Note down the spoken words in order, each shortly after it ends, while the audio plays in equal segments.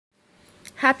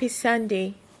Happy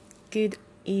Sunday. Good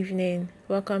evening.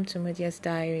 Welcome to Modia's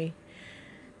Diary.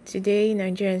 Today,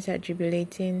 Nigerians are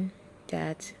jubilating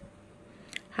that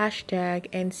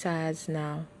 #EndSARS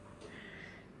now.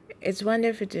 It's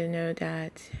wonderful to know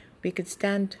that we could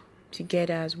stand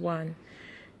together as one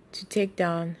to take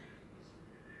down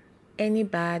any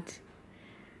bad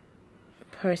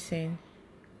person,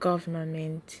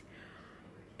 government,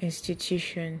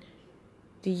 institution.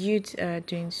 The youth are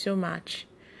doing so much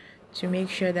to make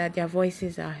sure that their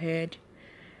voices are heard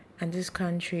and this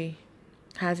country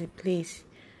has a place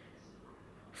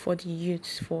for the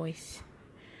youth's voice.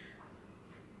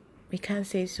 We can't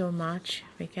say so much.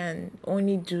 We can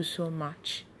only do so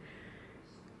much.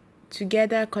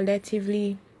 Together,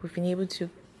 collectively, we've been able to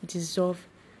dissolve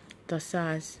the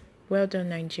SARS. Well done,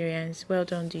 Nigerians. Well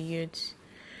done, the youths.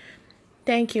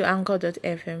 Thank you,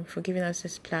 Anchor.fm, for giving us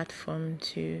this platform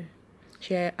to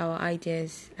share our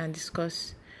ideas and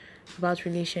discuss about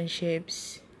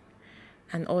relationships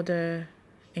and other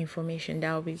information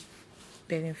that will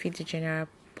benefit the general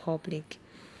public.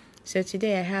 So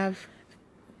today I have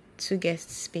two guest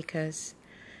speakers,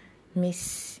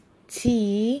 Miss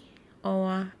Tee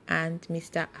and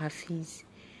Mr. Hafeez.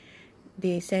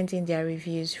 They sent in their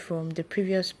reviews from the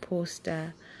previous post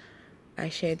that I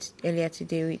shared earlier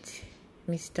today with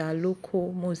Mr.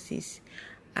 Loco Moses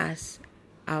as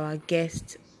our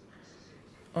guest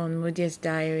on Modia's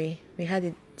Diary. We had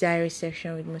a diary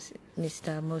section with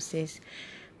Mr. Moses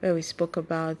where we spoke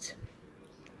about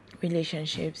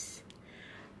relationships.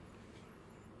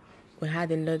 We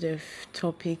had a lot of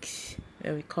topics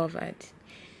that we covered.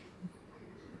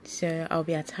 So I'll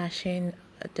be attaching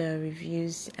the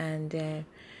reviews and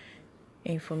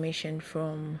information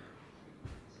from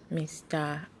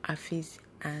Mr. Hafeez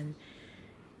and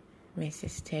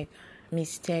Miss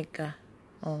Tega.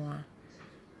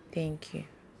 Thank you.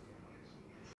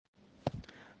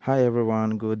 Hi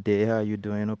everyone, good day. How are you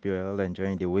doing? Hope you're all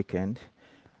enjoying the weekend.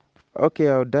 Okay,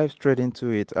 I'll dive straight into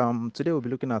it. Today we'll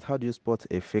be looking at how do you spot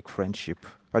a fake friendship,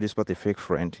 how do you spot a fake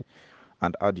friend,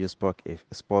 and how do you spot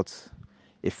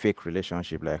a fake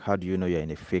relationship. Like how do you know you're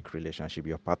in a fake relationship?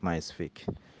 Your partner is fake.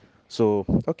 So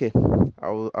okay,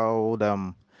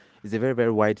 it's a very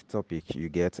very wide topic. You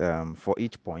get for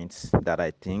each point that I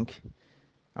think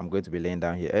I'm going to be laying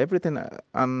down here. Everything,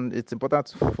 and it's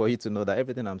important for you to know that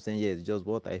everything I'm saying here is just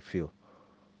what I feel.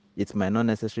 It might not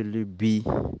necessarily be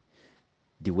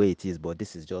the way it is, but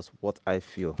this is just what I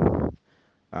feel.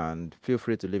 And feel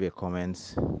free to leave a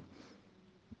comment,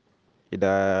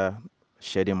 either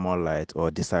shedding more light or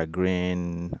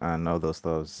disagreeing and all those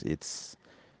stuff. That's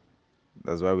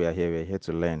why we are here. We're here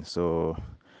to learn. So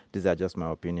these are just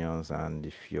my opinions, and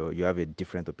if you have a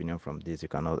different opinion from this, you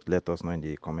can let us know in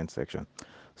the comment section.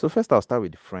 So first, I'll start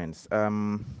with friends.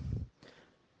 The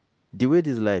way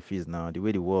this life is now, the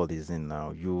way the world is in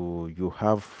now, you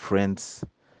have friends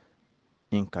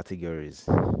in categories.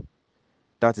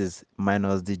 That is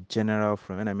minus the general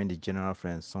friend. When I mean the general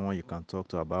friend, someone you can talk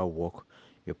to about work,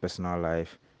 your personal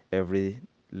life, every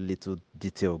little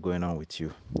detail going on with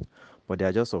you. But there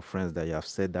are just some friends that you have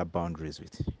set that boundaries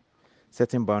with.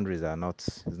 Setting boundaries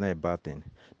it's not a bad thing.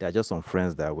 There are just some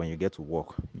friends that when you get to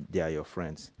work, they are your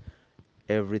friends.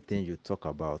 Everything you talk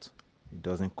about, it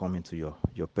doesn't come into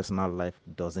your personal life,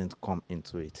 doesn't come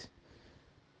into it.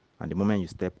 And the moment you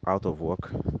step out of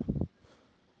work,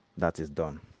 that is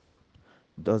done.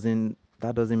 That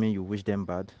doesn't mean you wish them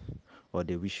bad or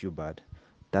they wish you bad.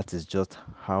 That is just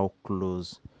how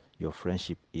close your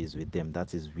friendship is with them.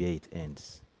 That is where it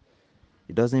ends.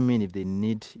 It doesn't mean if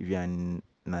you are in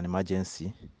an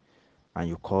emergency and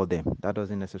you call them, that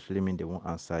doesn't necessarily mean they won't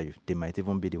answer you. They might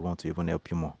even be the one to even help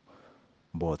you more.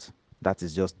 But that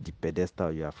is just the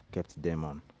pedestal you have kept them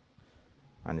on.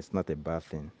 And it's not a bad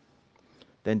thing.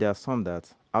 Then there are some that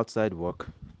outside work,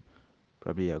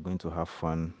 probably you are going to have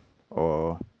fun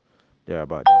or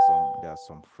thereabout. There are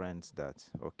some friends that,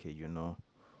 okay, when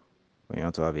you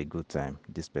want to have a good time,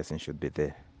 this person should be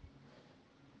there.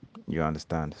 You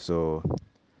understand? So,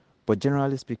 but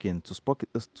generally speaking, to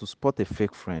spot a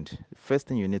fake friend, the first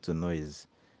thing you need to know is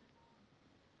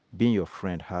being your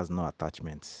friend has no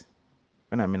attachments.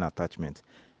 When I mean attachment,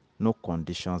 no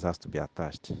conditions has to be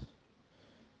attached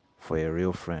for a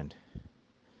real friend.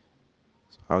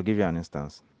 So I'll give you an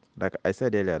instance. Like I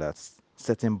said earlier, that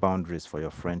setting boundaries for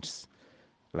your friends,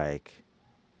 like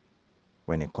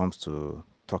when it comes to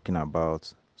talking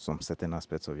about some certain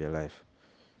aspects of your life,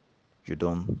 you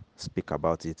don't speak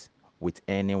about it with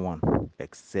anyone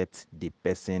except the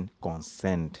person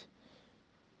concerned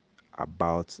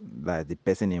about, like the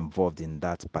person involved in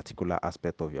that particular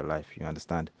aspect of your life. You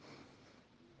understand?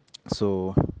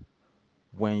 So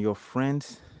when your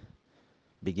friends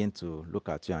begin to look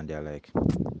at you and they're like,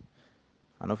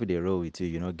 I know if they roll with you,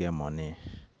 you don't get money.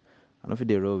 I know if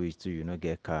they roll with you, you don't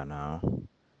get car now.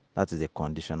 That is a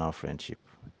conditional friendship.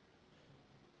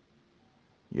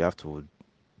 You have to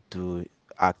do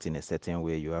act in a certain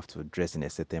way, you have to dress in a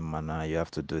certain manner, you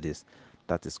have to do this.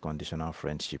 That is conditional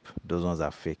friendship. Those ones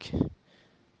are fake.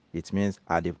 It means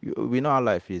we know how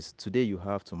life is. Today you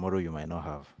have, tomorrow you might not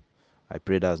have. I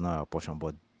pray that's not our portion,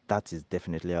 but that is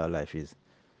definitely how life is.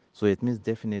 So it means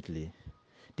definitely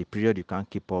the period you can't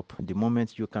keep up, the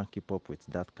moment you can't keep up with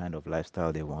that kind of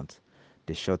lifestyle they want,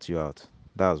 they shut you out.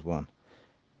 That's one.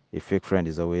 A fake friend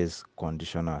is always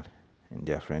conditional in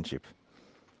their friendship.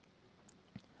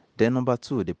 Then number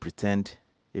two, they pretend.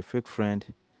 A fake friend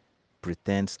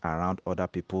pretends around other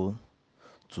people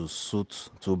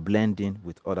to blend in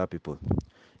with other people.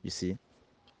 You see,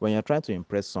 when you're trying to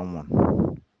impress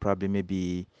someone, probably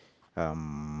maybe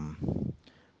um,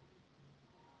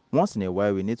 once in a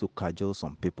while we need to cajole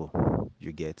some people.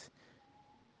 You get,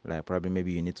 like, probably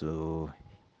maybe you need to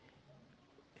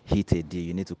hit a deal,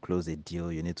 you need to close a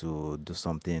deal, you need to do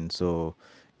something. So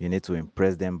you need to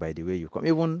impress them by the way you come.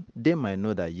 Even they might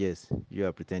know that yes, you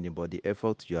are pretending, but the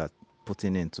effort you are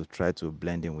putting in to try to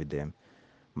blend in with them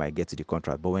might get to the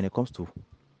contract. But when it comes to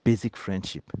basic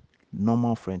friendship,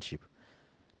 normal friendship,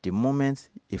 the moment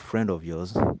a friend of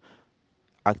yours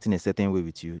acting a certain way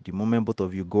with you, the moment both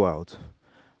of you go out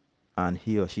and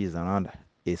he or she is around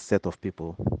a set of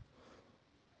people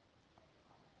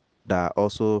that are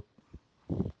also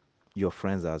your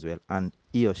friends as well, and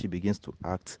he or she begins to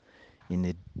act in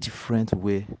a different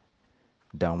way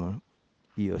than when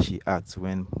he or she acts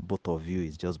when both of you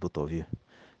is just both of you,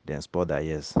 then spot that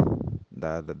yes,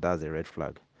 that's a red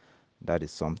flag. That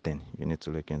is something you need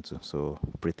to look into. So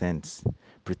pretense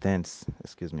is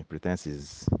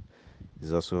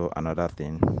also another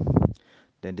thing.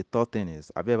 Then the third thing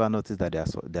is, have you ever noticed that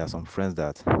there are some friends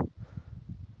that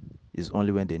is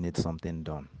only when they need something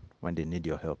done, when they need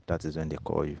your help, that is when they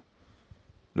call you.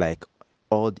 Like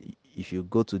if you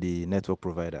go to the network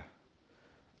provider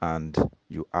and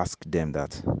you ask them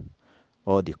that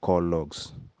all the call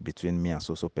logs between me and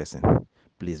so person,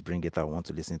 please bring it. I want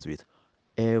to listen to it.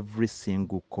 Every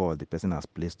single call the person has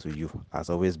placed to you has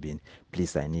always been,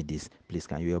 please, I need this. Please,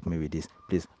 can you help me with this?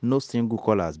 Please. No single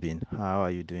call has been, how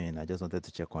are you doing? I just wanted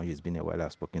to check on you. It's been a while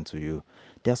I've spoken to you.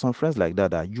 There are some friends like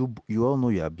that you all know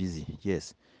you are busy.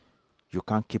 Yes, you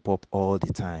can't keep up all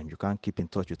the time. You can't keep in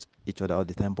touch with each other all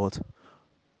the time. But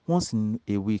once in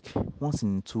a week, once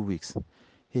in 2 weeks,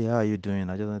 hey, how are you doing?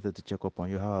 I just wanted to check up on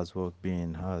you. How has work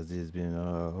been? How has this been?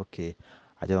 Okay.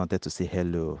 I just wanted to say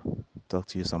hello. Talk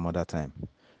to you some other time.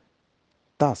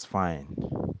 That's fine.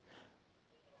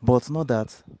 But not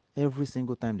that every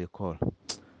single time they call.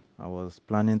 I was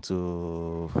planning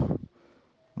to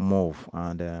move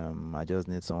and I just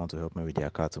need someone to help me with their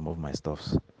car to move my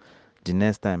stuffs. The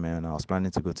next time, man, I was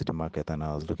planning to go to the market and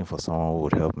I was looking for someone who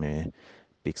would help me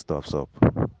pick stuffs up.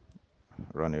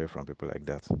 Run away from people like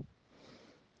that.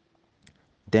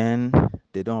 Then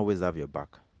they don't always have your back.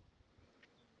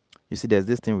 You see, there's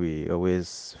this thing we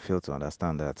always fail to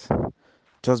understand, that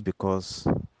just because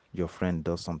your friend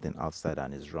does something outside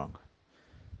and is wrong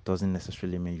doesn't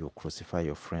necessarily mean you crucify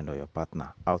your friend or your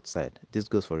partner outside. This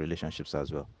goes for relationships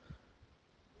as well.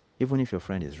 Even if your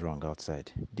friend is wrong outside,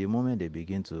 the moment they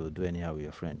begin to do anyhow with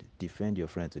your friend, defend your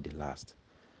friend to the last.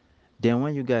 Then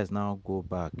when you guys now go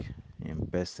back in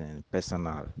person,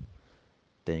 personal,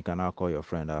 then you can now call your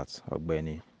friend out,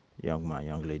 Ogbeni, young man,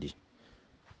 young lady.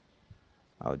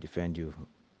 I'll defend you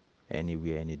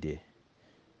anywhere, any day.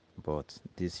 But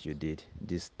this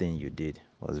thing you did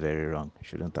was very wrong. You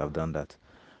shouldn't have done that.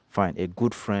 Fine. A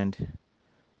good friend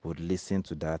would listen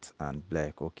to that and be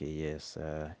like, okay, yes.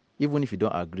 Even if you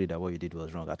don't agree that what you did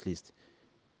was wrong, at least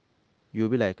you'll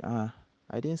be like, I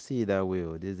didn't see it that way.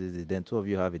 Or this is it. Then two of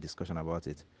you have a discussion about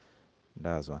it.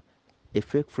 That's one. A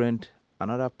fake friend,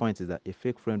 another point is that a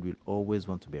fake friend will always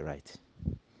want to be right.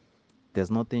 There's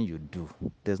nothing you do,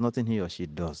 there's nothing he or she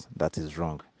does that is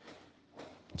wrong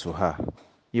to her.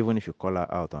 Even if you call her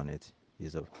out on it,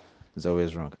 it's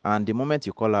always wrong. And the moment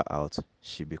you call her out,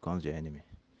 she becomes your enemy.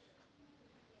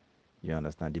 You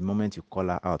understand? The moment you call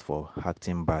her out for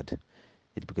acting bad,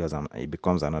 it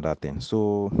becomes another thing.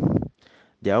 So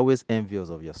they're always envious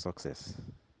of your success.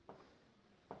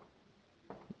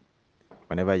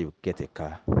 Whenever you get a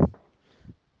car,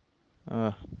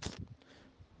 uh,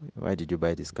 why did you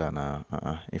buy this car now?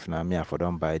 If not me, I for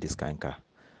don't buy this kind of car.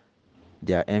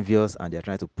 They are envious and they're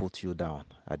trying to put you down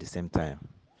at the same time.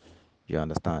 You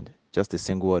understand? Just a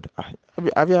single word.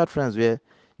 Have you had friends where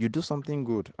you do something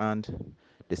good and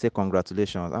they say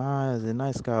congratulations? It's a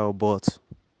nice car, but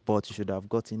you should have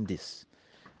gotten this.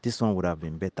 This one would have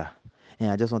been better. And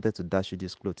I just wanted to dash you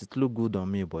this clothes. It looked good on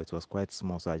me, but it was quite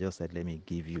small. So I just said, let me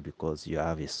give you because you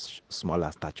have a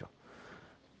smaller stature.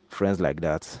 Friends like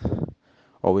that,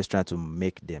 always trying to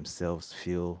make themselves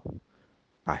feel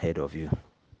ahead of you.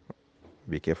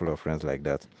 Be careful of friends like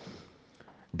that.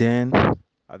 Then,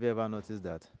 have you ever noticed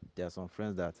that there are some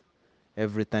friends that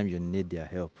every time you need their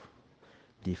help,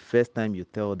 the first time you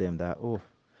tell them that, oh,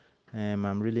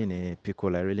 I'm really in a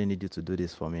pickle, I really need you to do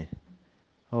this for me.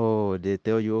 Oh, they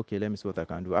tell you, okay, let me see what I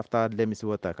can do. After, let me see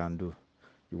what I can do.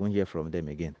 You won't hear from them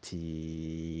again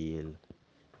till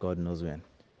God knows when.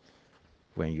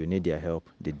 When you need their help,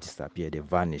 they disappear, they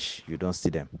vanish. You don't see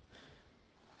them.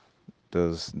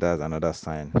 That's another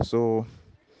sign. So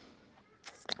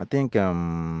I think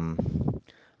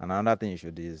another thing you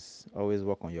should is always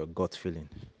work on your gut feeling.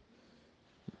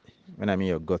 When I mean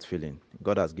your gut feeling,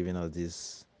 God has given us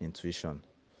this intuition.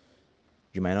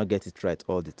 You might not get it right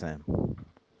all the time,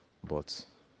 but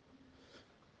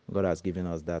God has given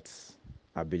us that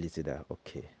ability that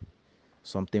okay,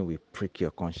 something will prick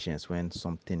your conscience when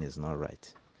something is not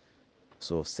right.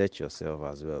 So set yourself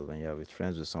as well. When you're with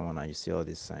friends with someone and you see all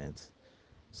these signs,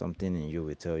 something in you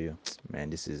will tell you, man,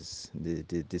 this is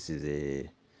a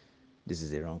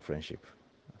wrong friendship.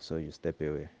 So you step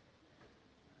away.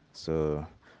 So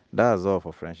that's all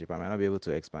for friendship. I might not be able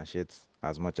to expatiate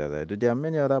as much as I do. There are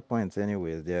many other points,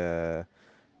 anyways. There's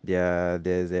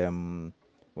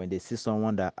when they see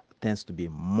someone that tends to be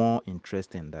more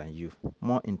interesting than you,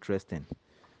 more interesting.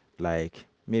 Like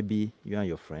maybe you and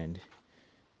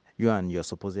your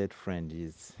supposed friend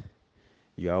is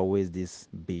you are always this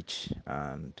beach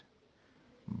and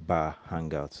bar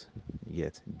hangout. You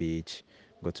get beach,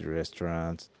 go to the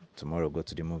restaurant, tomorrow go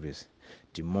to the movies.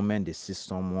 The moment they see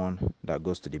someone that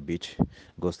goes to the beach,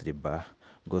 goes to the bar,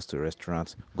 goes to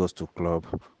restaurant, goes to club,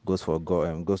 goes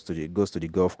to the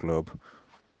golf club,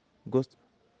 goes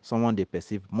someone they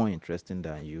perceive more interesting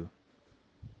than you,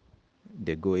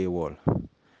 they go AWOL.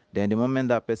 Then the moment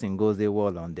that person goes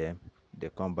AWOL on them, they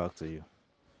come back to you.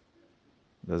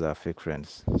 Those are fake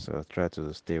friends. So try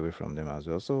to stay away from them as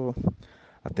well. So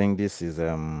I think this is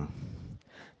then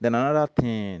another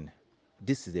thing.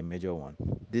 This is a major one.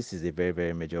 This is a very,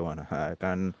 very major one. I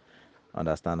can't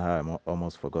understand how I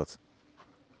almost forgot.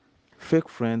 Fake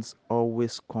friends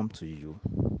always come to you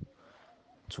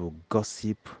to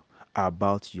gossip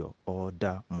about your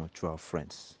other mutual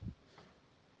friends.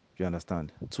 You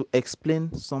understand? To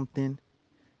explain something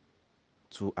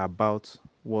to about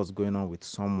what's going on with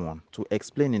someone, to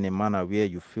explain in a manner where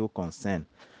you feel concerned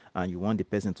and you want the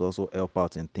person to also help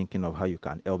out in thinking of how you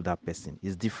can help that person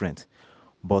is different.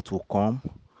 But to come,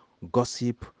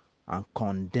 gossip, and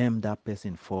condemn that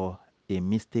person for a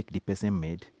mistake the person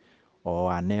made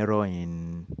or an error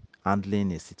in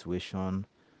handling a situation,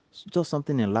 just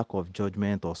something in lack of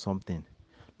judgment or something.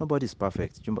 Nobody's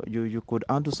perfect. You could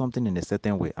handle something in a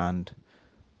certain way, and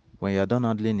when you're done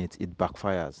handling it, it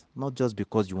backfires. Not just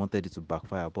because you wanted it to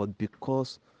backfire, but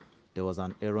because there was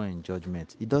an error in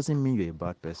judgment. It doesn't mean you're a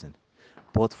bad person.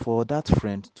 But for that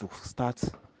friend to start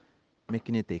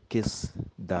making it a case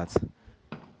that,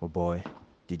 oh boy,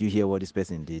 did you hear what this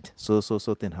person did? So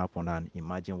thing happened, and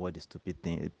imagine what the stupid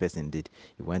thing person did.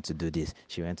 He went to do this,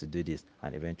 she went to do this,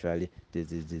 and eventually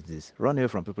this. Run away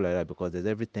from people like that because there's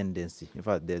every tendency. In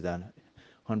fact, there's an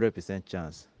 100%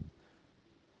 chance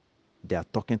they are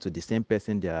talking to the same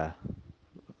person they are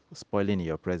spoiling in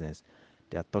your presence.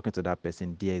 They are talking to that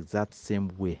person the exact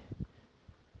same way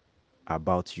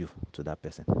about you to that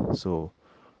person. So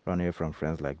run away from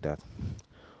friends like that.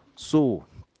 So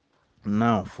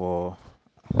now for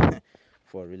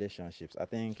relationships, I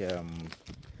think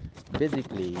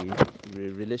basically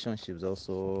relationships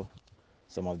also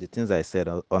some of the things I said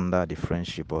under the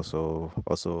friendship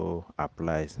also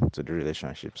applies to the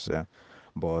relationships.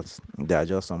 But there are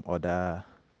just some other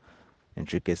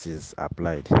intricacies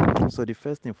applied. So the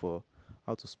first thing for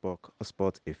how to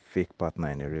spot a fake partner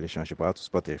in a relationship, how to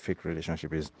spot a fake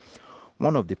relationship is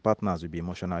one of the partners will be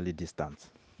emotionally distant.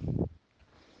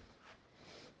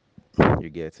 You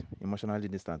get emotionally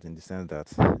distant in the sense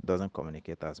that doesn't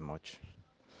communicate as much.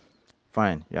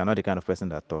 Fine, you are not the kind of person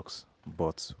that talks,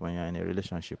 but when you're in a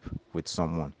relationship with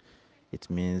someone, it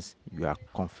means you are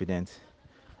confident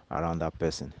around that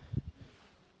person.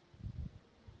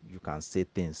 You can say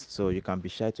things. So you can be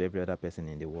shy to every other person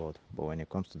in the world, but when it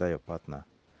comes to that your partner,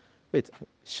 wait,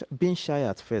 being shy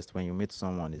at first when you meet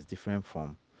someone is different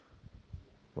from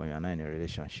when you're not in a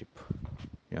relationship.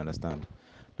 You understand?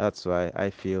 That's why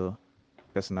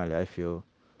personally, I feel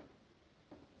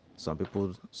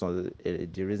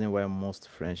the reason why most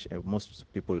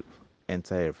people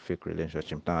enter a fake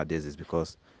relationship nowadays is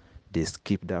because they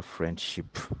skip that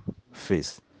friendship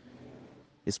phase.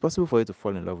 It's possible for you to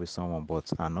fall in love with someone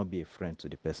but and not be a friend to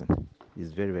the person.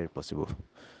 It's very, very possible.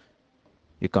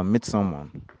 You can meet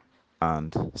someone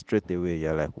and straight away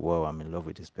you're like, wow, I'm in love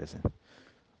with this person.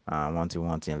 And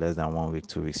want in less than 1 week,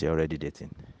 2 weeks, you're already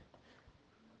dating.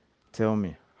 Tell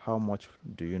me, how much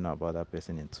do you know about that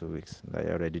person in 2 weeks that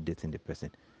you're already dating the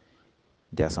person?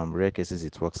 There are some rare cases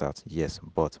it works out, yes,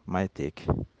 but my take,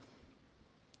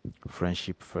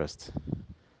 friendship first.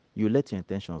 You let your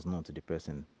intentions known to the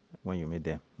person when you meet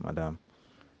them. Madam,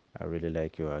 I really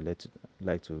like you.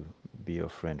 Like to be your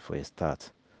friend for a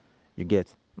start. You get,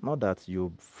 not that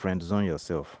you friend zone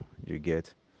yourself. You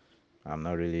get, I'm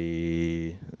not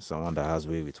really someone that has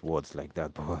way with words like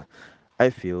that, but I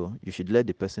feel you should let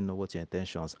the person know what your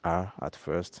intentions are at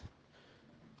first,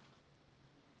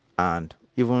 and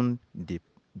even the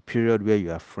period where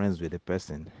you are friends with the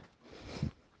person,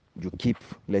 you keep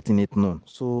letting it known.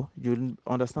 So you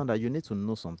understand that you need to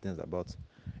know some things about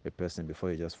a person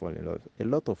before you just fall in love. A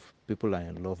lot of people are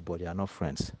in love, but they are not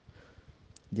friends.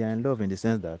 They are in love in the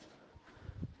sense that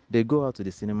they go out to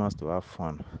the cinemas to have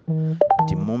fun.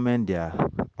 The moment they are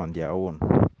on their own,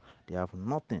 they have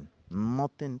nothing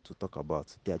to talk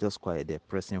about. They are just quiet. They're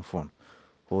pressing phone,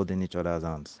 holding each other's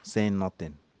hands, saying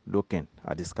nothing, looking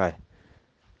at the sky,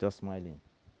 just smiling,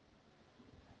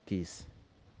 kiss,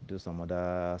 do some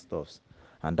other stuffs,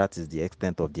 and that is the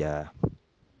extent of their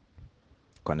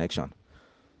connection.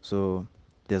 So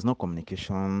there's no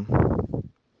communication.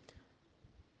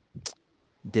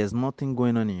 There's nothing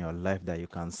going on in your life that you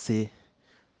can say,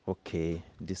 okay,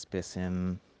 this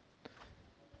person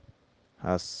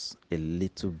has a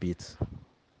little bit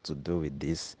to do with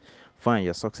this. Fine,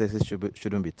 your successes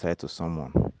shouldn't be tied to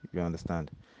someone. You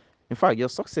understand? In fact, your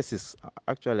successes,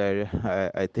 actually,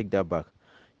 I take that back.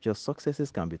 Your successes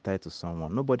can be tied to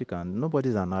someone.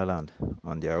 Nobody's an island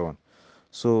on their own.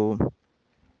 So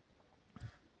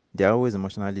they are always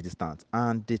emotionally distant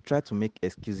and they try to make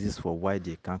excuses for why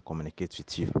they can't communicate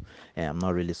with you. And I'm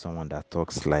not really someone that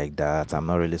talks like that. I'm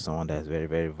not really someone that is very,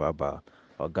 very verbal.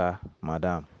 Oga,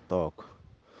 madam, talk.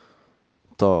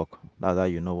 Talk. That's how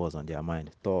you know what's on their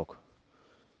mind. Talk.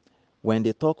 When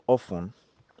they talk often,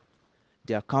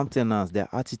 their countenance, their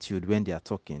attitude when they are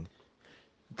talking,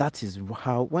 that is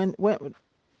how when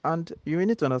and you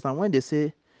need to understand when they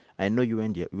say, I know you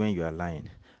when you are lying.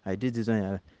 I did this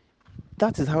when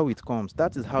that is how it comes.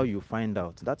 That is how you find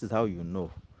out. That is how you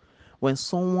know. When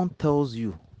someone tells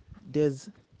you there's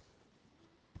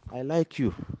I like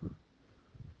you,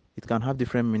 it can have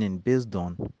different meaning based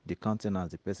on the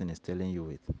countenance the person is telling you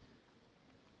with.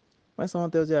 When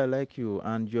someone tells you I like you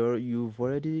and you've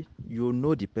already you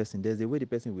know the person, there's a way the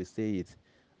person will say it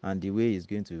and the way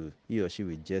he or she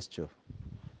will gesture.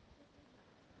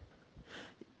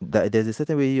 That there's a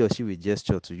certain way he or she will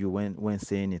gesture to you when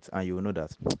saying it, and you will know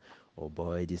that oh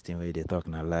boy, this thing where they talk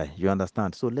na lie. You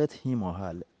understand? So let him or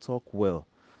her talk well.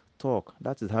 Talk.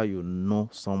 That is how you know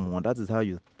someone. That is how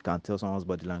you can tell someone's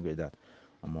body language that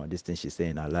this thing she's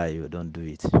saying a lie, you don't do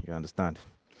it. You understand?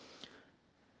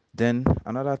 Then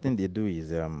another thing they do is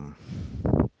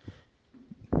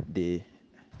they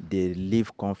they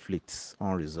leave conflicts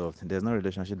unresolved. There's no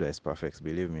relationship that is perfect,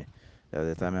 believe me. There was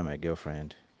a time with my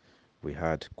girlfriend, we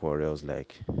had quarrels,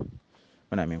 like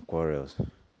when I mean quarrels,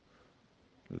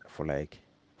 for like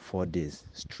 4 days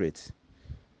straight.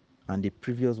 And the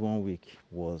previous 1 week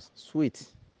was sweet.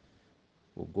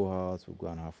 We'll go out, we'll go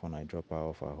and have fun. I drop her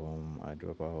off at home, I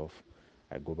drop her off,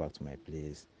 I go back to my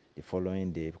place. The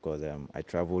following day, because I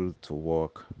travel to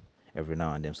work every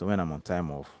now and then. So when I'm on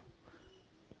time off,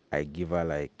 I give her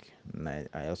like,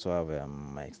 I also have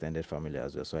my extended family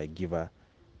as well. So I give her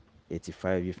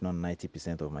 85, if not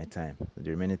 90% of my time. The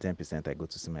remaining 10%, I go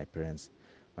to see my parents,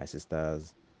 my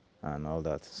sisters, and all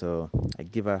that. So I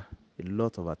give her a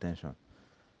lot of attention.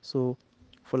 So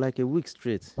for like a week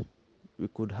straight, we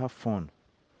could have fun.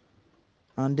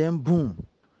 And then boom,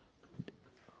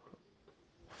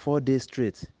 4 days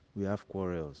straight, we have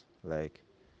quarrels. Like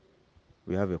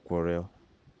we have a quarrel,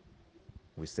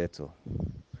 we settle.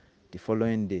 The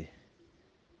following day,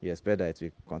 you expect that it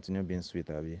will continue being sweet,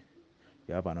 Abby.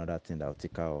 You have another thing that will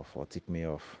tick her off or tick me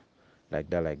off. Like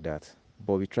that, like that.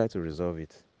 But we try to resolve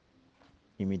it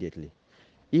immediately.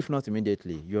 If not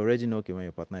immediately, you already know, okay, when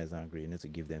your partner is angry, you need to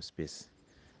give them space.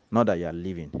 Not that you are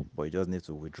leaving, but you just need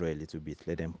to withdraw a little bit,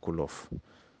 let them cool off,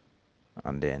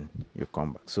 and then you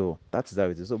come back. So that is how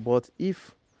it is. So, but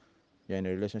if you're in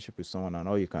a relationship with someone and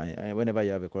all you can, whenever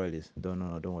you have a quarrel, is don't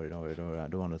worry, don't worry. I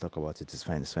don't want to talk about it. It's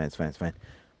fine, it's fine, it's fine, it's fine.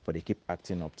 But they keep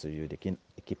acting up to you. They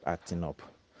keep acting up,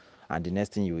 and the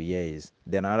next thing you hear is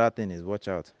then another thing is watch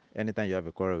out. Anytime you have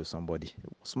a quarrel with somebody,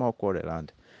 small quarrel,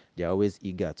 and They're always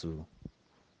eager to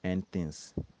end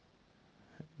things.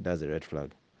 That's a red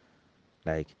flag.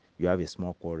 Like, you have a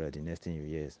small quarrel, the next thing you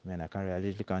hear is, man, I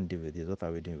literally can't deal with this. What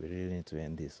are we doing? We really need to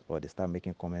end this. Or they start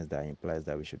making comments that implies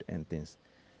that we should end things.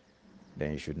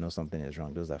 Then you should know something is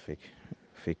wrong. Those are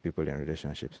fake people in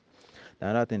relationships. The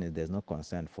other thing is there's no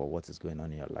concern for what is going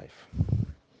on in your life.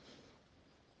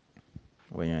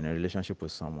 When you're in a relationship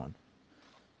with someone,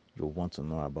 you want to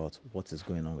know about what is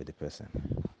going on with the person.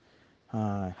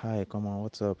 Hi, come on,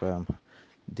 what's up?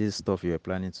 This stuff you're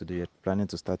planning to do, you're planning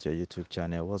to start your YouTube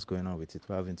channel. What's going on with it?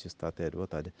 Why haven't you started?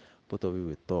 What are the both of you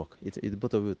will talk?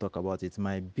 Both of you will talk about it. It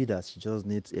might be that she just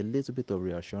needs a little bit of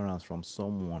reassurance from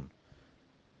someone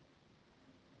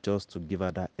just to give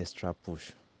her that extra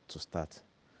push to start.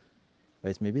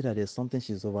 But it may be that there's something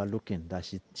she's overlooking, that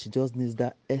she just needs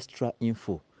that extra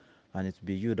info, and it will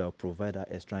be you that will provide that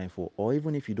extra info. Or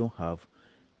even if you don't have,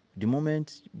 the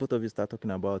moment both of you start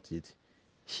talking about it,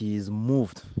 she is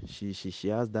moved. She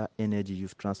has that energy.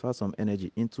 You've transferred some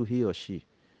energy into he or she,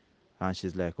 and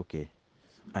she's like, okay,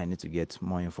 I need to get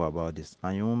more info about this.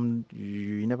 And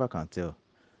you never can tell.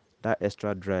 That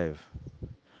extra drive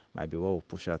might be what will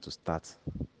push her to start,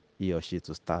 he or she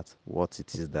to start what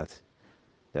it is that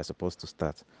they're supposed to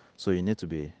start. So you need to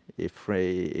be a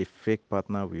fake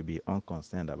partner will be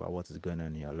unconcerned about what is going on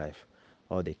in your life.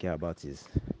 All they care about is,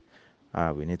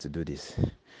 we need to do this.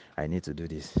 I need to do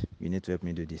this. You need to help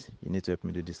me do this. You need to help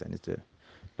me do this. I need to.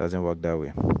 Doesn't work that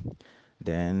way.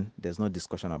 Then there's no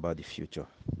discussion about the future.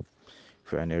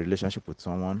 If you're in a relationship with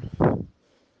someone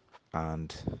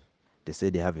and they say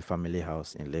they have a family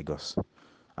house in Lagos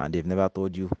and they've never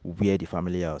told you where the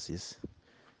family house is,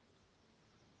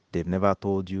 they've never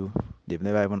told you, they've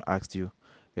never even asked you,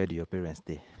 where do your parents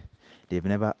stay? They've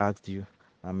never asked you,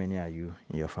 how many are you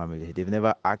in your family? They've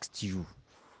never asked you,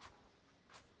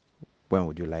 when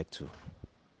would you like to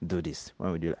do this?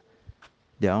 When would you like?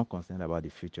 They are unconcerned about the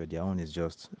future. Their own is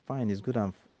just, fine, it's good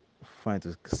and fine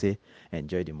to say,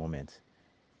 enjoy the moment.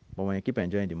 But when you keep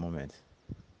enjoying the moment,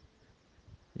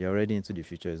 you're already into the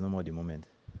future. It's no more the moment.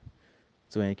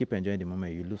 So when you keep enjoying the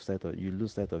moment, you lose sight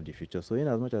of the future. So in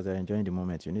as much as you're enjoying the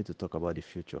moment, you need to talk about the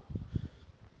future.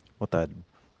 What are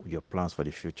your plans for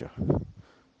the future?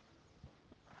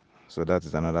 So that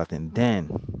is another thing. Then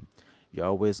you're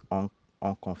always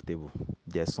uncomfortable.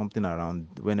 There's something around.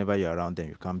 Whenever you're around them,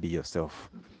 you can't be yourself.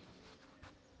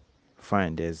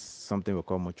 Fine, there's something we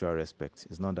call mutual respect.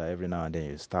 It's not that every now and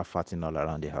then you start farting all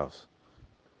around the house.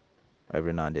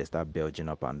 Every now and then start belching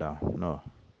up and down. No.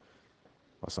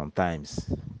 Or sometimes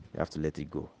you have to let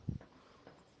it go.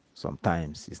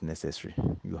 Sometimes it's necessary.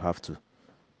 You have to.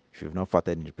 If you've not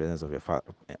farted in the presence of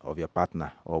your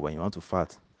partner, or when you want to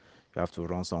fart, you have to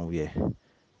run somewhere.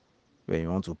 When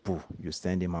you want to poo, you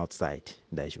send him outside.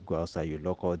 That you should go outside, you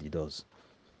lock all the doors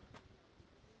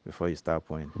before you start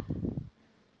pooing.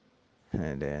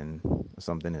 And then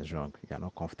something is wrong. You're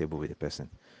not comfortable with the person.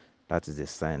 That is a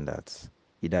sign that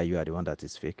either you are the one that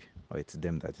is fake or it's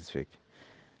them that is fake.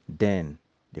 Then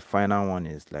the final one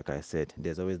is, like I said,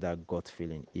 there's always that gut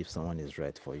feeling if someone is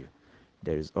right for you.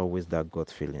 There is always that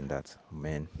gut feeling that,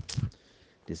 man,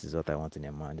 this is what I want in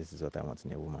a man, this is what I want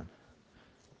in a woman.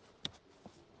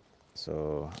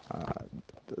 So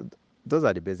those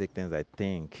are the basic things I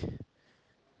think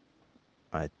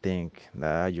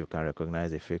that you can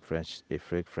recognize a fake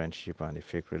friendship and a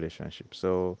fake relationship.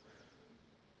 So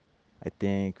I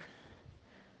think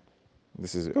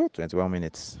this is 21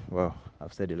 minutes. Wow,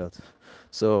 I've said a lot.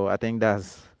 So I think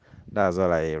that's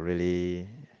all I really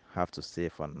have to say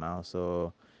for now.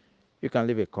 So you can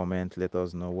leave a comment, let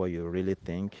us know what you really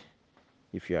think.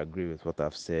 If you agree with what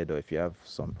I've said, or if you have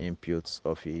some inputs,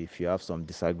 or if you have some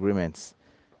disagreements,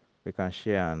 we can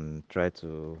share and try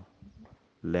to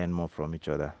learn more from each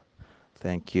other.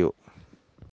 Thank you.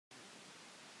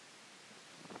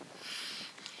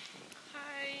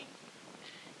 Hi,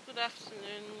 good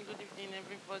afternoon, good evening,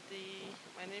 everybody.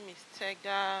 My name is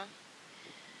Tega.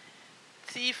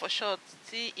 T for short,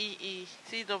 Tee,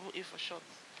 Tee for short.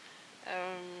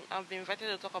 I've been invited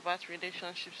to talk about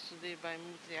relationships today by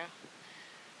Mudia.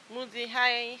 Moody,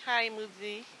 hi,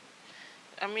 Moody.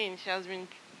 I mean, she has been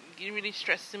really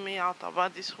stressing me out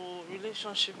about this whole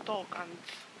relationship talk, and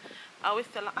I always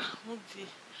tell her, Moody,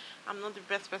 I'm not the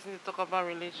best person to talk about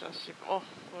relationship. Oh,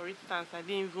 for instance,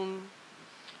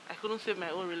 I couldn't save my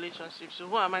own relationship, so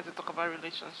who am I to talk about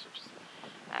relationships?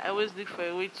 I always look for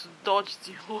a way to dodge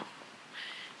the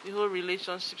whole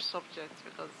relationship subject,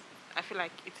 because I feel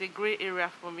like it's a gray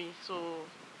area for me. So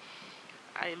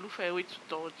I look for a way to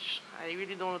dodge. I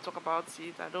really don't want to talk about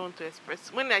it. I don't want to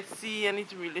express. When I see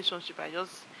anything relationship, I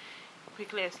just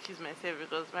quickly excuse myself,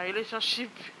 because my relationship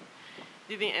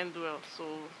didn't end well. So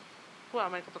who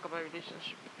am I to talk about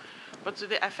relationship? But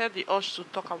today I felt the urge to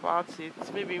talk about it.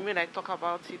 Maybe when I talk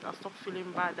about it, I'll stop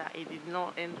feeling bad that it did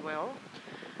not end well,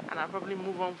 and I'll probably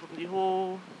move on from the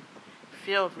whole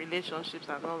fear of relationships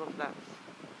and all of that.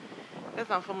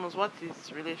 First and foremost, what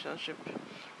is relationship?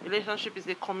 Relationship is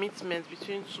a commitment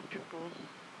between two people.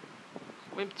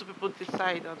 When two people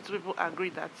decide and two people agree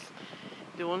that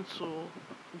they want to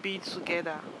be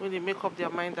together, when they make up their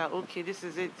mind that okay, this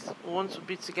is it, we want to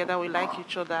be together, we like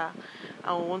each other,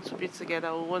 and we want to be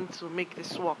together, we want to make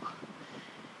this work.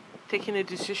 Taking a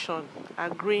decision,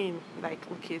 agreeing, like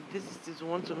okay, this is this, we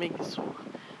want to make this work.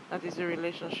 That is a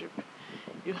relationship.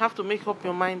 You have to make up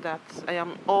your mind that I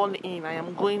am all in, I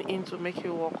am going in to make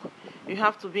it work. You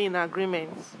have to be in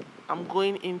agreement. I'm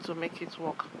going in to make it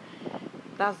work.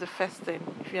 That's the first thing.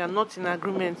 If you are not in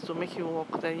agreement to make it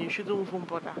work, then you shouldn't even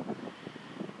bother.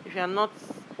 If you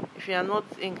are not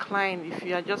inclined, if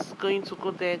you are just going to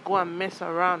go there, go and mess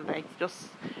around, like just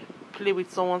play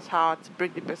with someone's heart,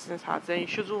 break the person's heart, then you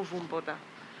shouldn't even bother.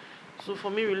 So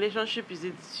for me, relationship is a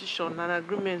decision, an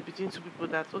agreement between two people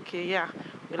that okay, yeah,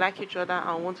 we like each other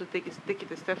and want to take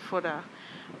it a step further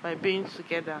by being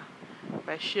together,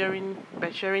 by sharing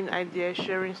ideas,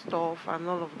 sharing stuff, and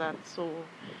all of that. So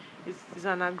it's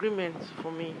an agreement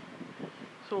for me.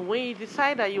 So when you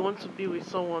decide that you want to be with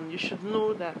someone, you should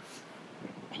know that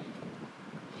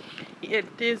it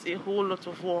entails a whole lot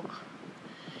of work.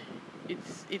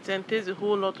 It entails a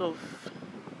whole lot of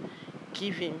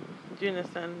giving. Do you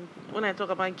understand? When I talk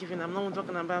about giving, I'm not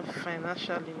talking about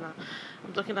financially now.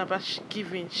 I'm talking about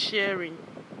giving, sharing.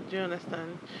 Do you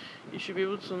understand? You should be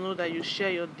able to know that you share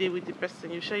your day with the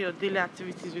person. You share your daily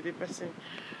activities with the person.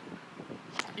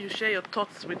 You share your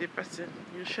thoughts with the person.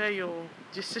 You share your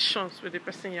decisions with the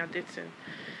person you're dating.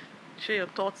 Share your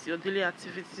thoughts, your daily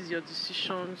activities, your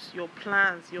decisions, your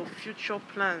plans, your future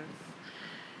plans.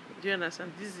 Do you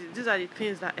understand? These are the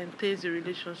things that entails a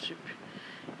relationship.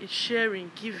 It's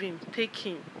sharing, giving,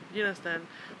 taking. Do you understand?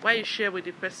 Why you share with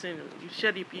the person, you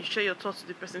share your thoughts with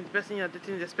the person. The person you're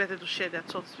dating is expected to share their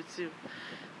thoughts with you.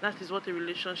 That is what a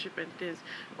relationship entails.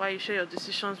 Why you share your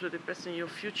decisions with the person, your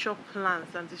future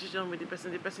plans and decisions with the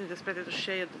person is expected to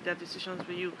share their decisions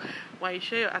with you. Why you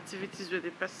share your activities with the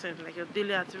person, like your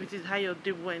daily activities, how your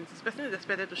day went. This person is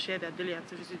expected to share their daily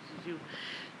activities with you.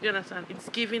 You understand? It's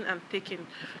giving and taking.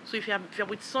 So if you're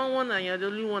with someone and you're the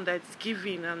only one that's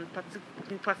giving, and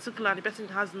in particular the person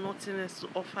has nothing else to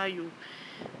offer you,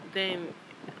 then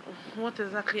what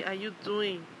exactly are you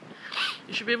doing?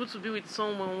 You should be able to be with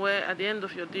someone where at the end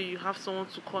of your day you have someone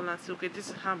to call and say, okay, this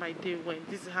is how my day went,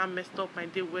 this is how messed up my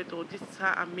day went, or this is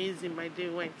how amazing my day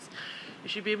went. You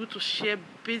should be able to share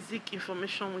basic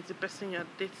information with the person you're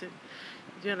dating.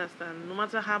 Do you understand? No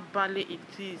matter how badly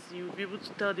it is, you'll be able to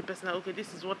tell the person that, okay,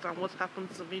 this is what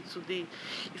happened to me today.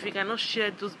 If you cannot share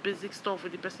those basic stuff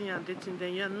with the person you're dating,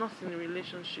 then you're not in a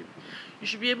relationship. You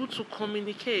should be able to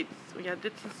communicate. When you're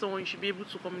dating someone, you should be able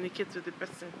to communicate with the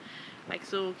person. Like,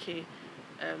 so, okay,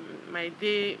 my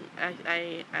day,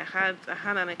 I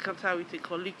had an encounter with a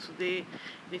colleague today.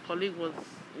 The colleague was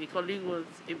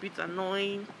a bit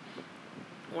annoying.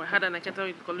 Or I had an encounter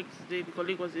with a colleague today. The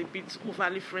colleague was a bit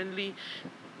overly friendly.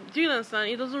 Do you understand?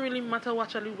 It doesn't really matter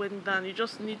what actually went down. You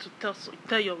just need to tell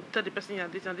the person you're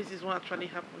dating, and this is what actually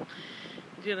happened.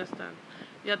 Do you understand?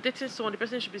 You're dating someone. The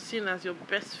person should be seen as your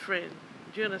best friend.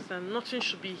 Do you understand? Nothing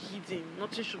should be hidden.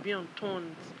 Nothing should be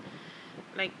unturned.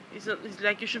 Like it's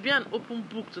like you should be an open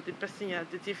book to the person you're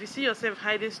dating. If you see yourself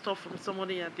hiding stuff from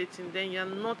somebody you're dating, then you're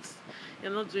not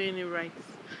doing it right.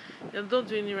 You're not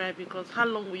doing it right, because how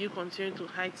long will you continue to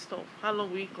hide stuff? How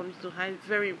long will you continue to hide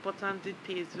very important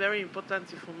details, very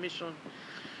important information?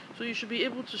 So you should be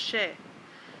able to share.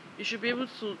 You should be able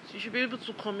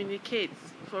to communicate.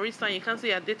 For instance, you can't say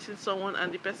you're dating someone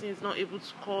and the person is not able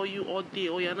to call you all day,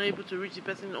 or you're not able to reach the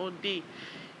person all day.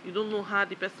 You don't know how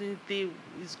the person's day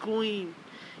is going.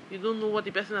 You don't know what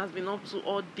the person has been up to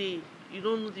all day. You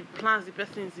don't know the plans the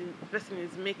person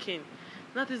is making.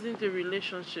 That isn't a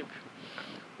relationship.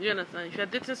 You understand? If you're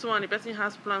dating someone, the person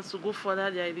has plans to go further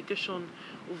their education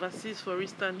overseas, for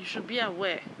instance, you should be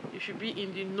aware. You should be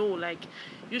in the know. Like,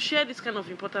 you share this kind of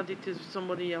important details with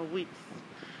somebody you're with.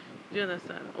 Do you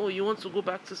understand? Oh, you want to go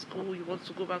back to school, you want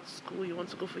to go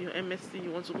for your MSc,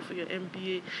 you want to go for your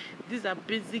MBA. These are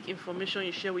basic information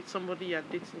you share with somebody you're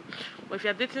dating. But if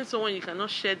you're dating someone, you cannot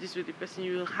share this with the person,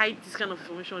 you will hide this kind of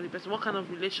information with the person. What kind of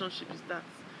relationship is that?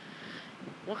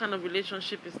 What kind of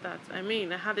relationship is that? I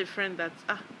mean, I had a friend that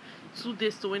 2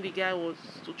 days to when the guy was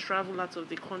to travel out of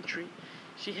the country,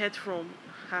 she heard from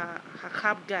her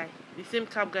cab guy, the same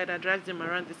cab guy that drives them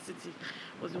around the city,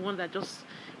 was the one that just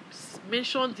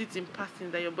mentioned it in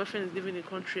passing that your boyfriend is leaving the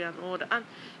country and all that, and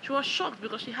she was shocked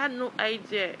because she had no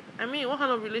idea. I mean, what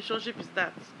kind of relationship is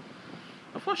that?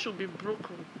 Of course, she'll be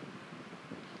broken.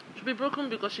 She'll be broken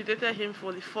because she dated him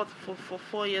for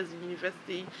 4 years in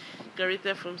university,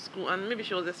 graduated from school, and maybe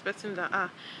she was expecting that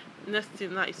next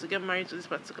thing now is to get married to this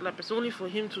particular person, only for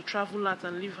him to travel out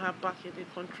and leave her back in the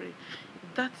country.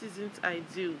 That isn't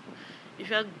ideal. If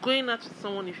you are going out with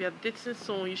someone, if you are dating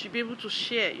someone, you should be able to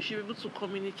share, you should be able to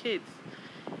communicate.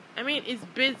 I mean, it's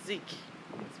basic.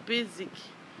 It's basic.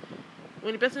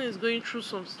 When the person is going through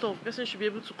some stuff, the person should be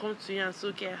able to come to you and say,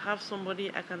 okay, I have somebody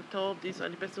I can tell this,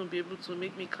 and the person will be able to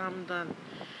make me calm down.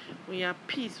 When you're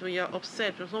pissed, when you're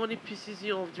upset, when somebody pisses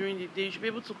you off during the day, you should be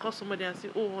able to call somebody and say,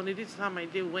 oh honey, this is how my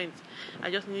day went, I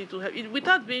just need to help.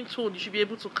 Without being told, you should be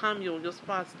able to calm your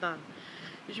spouse down.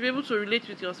 You should be able to relate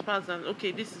with your spouse and,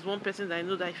 okay, this is one person that I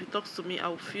know that if he talks to me, I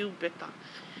will feel better.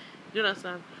 Do you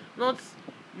understand? Not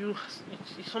you,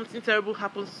 something terrible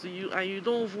happens to you and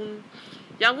you're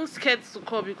even scared to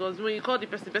call, because when you call the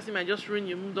person might just ruin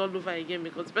your mood all over again,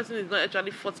 because the person is not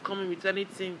actually forthcoming with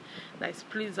anything that is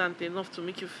pleasant enough to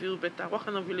make you feel better. What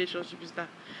kind of relationship is that?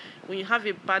 When you have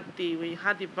a bad day, when you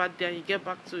had a bad day and you get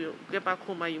back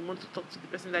home and you want to talk to the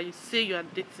person that you say you are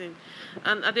dating,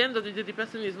 and at the end of the day the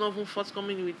person is not even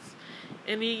forthcoming with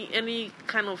any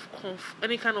kind of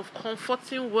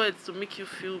comforting words to make you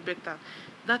feel better,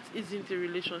 that isn't a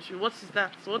relationship. What is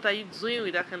that? So what are you doing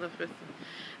with that kind of person?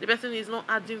 The person is not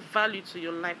adding value to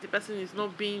your life. The person is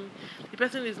not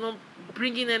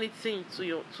bringing anything to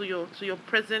your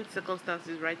present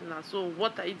circumstances right now. So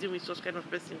what are you doing with such kind of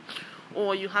person?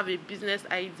 Or you have a business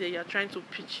idea, you're trying to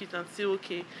pitch it and say,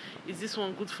 okay, is this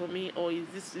one good for me, or is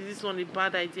this one a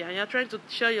bad idea? And you're trying to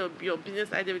share your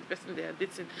business idea with the person they are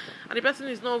dating, and the person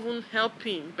is not even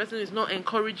helping. The person is not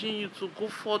encouraging you to go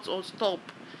forth or stop.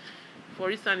 For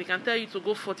instance, he can tell you to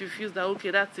go forth if he feels that,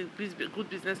 okay, that's a good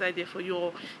business idea for you,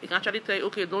 or he can actually tell you,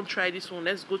 okay, don't try this one,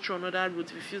 let's go through another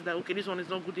route if he feels that, okay, this one is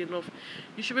not good enough.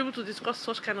 You should be able to discuss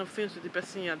such kind of things with the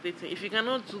person you are dating. If you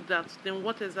cannot do that, then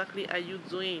what exactly are you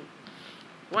doing?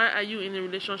 Why are you in a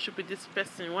relationship with this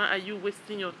person? Why are you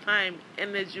wasting your time,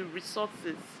 energy,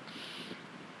 resources?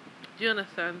 Do you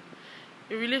understand?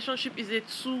 A relationship is a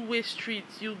two-way street.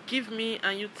 You give me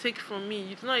and you take from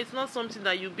me. It's not something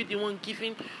that you'll be the one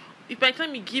giving. If by the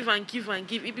time you give and give and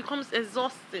give, it becomes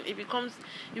exhausting. It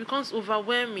becomes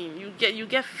overwhelming. You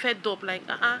get fed up. Like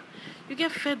you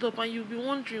get fed up and you'll be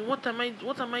wondering, what am I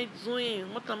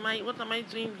doing? What am I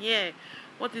doing here?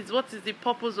 What is the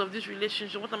purpose of this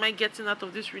relationship? What am I getting out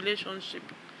of this relationship?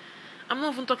 I'm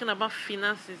not even talking about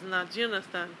finances now. Do you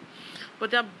understand?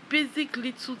 But there are basic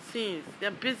little things. There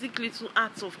are basic little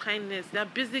acts of kindness. There are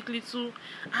basic little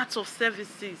acts of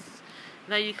services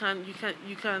that you can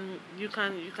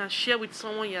share with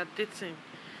someone you are dating.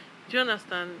 Do you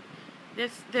understand? There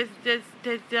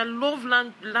are love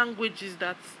languages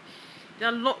that there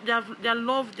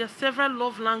are several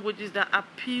love languages that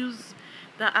appeals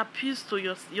to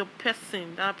your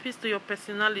person, that appeals to your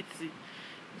personality.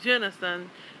 Do you understand?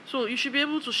 So you should be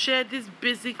able to share this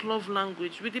basic love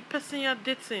language with the person you are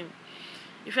dating.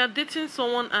 If you are dating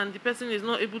someone and the person is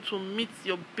not able to meet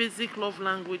your basic love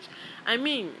language, I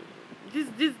mean,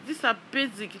 these are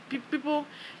basic. People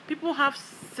have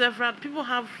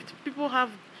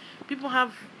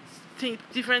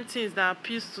different things that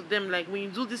appeals to them. Like when you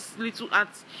do this little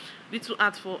act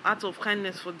of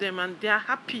kindness for them, and they are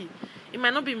happy. It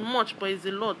might not be much, but it's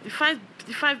a lot. The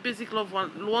five basic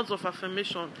words of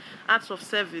affirmation: acts of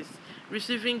service,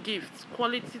 receiving gifts,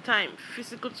 quality time,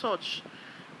 physical touch.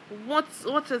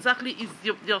 What exactly is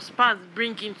your spouse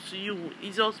bringing to you?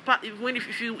 Is your spouse, is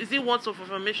it words of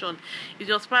affirmation? Is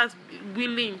your spouse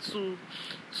willing to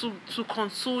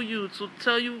console you, to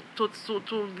tell you,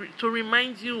 to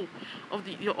remind you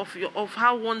of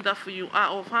how wonderful you are,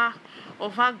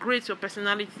 of how great your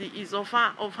personality is, of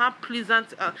how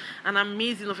pleasant and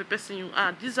amazing of a person you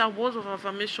are? These are words of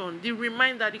affirmation. The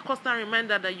constant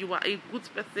reminder that you are a good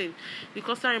person, the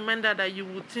constant reminder that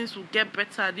things will get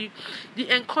better, the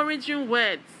encouraging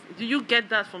words. Do you get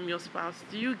that from your spouse?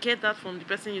 Do you get that from the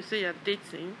person you say you're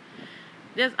dating?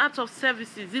 There's acts of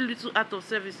services, these little acts of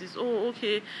services. Oh,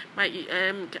 okay,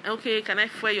 can I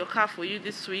fuel your car for you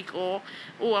this week? Or,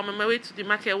 oh, I'm on my way to the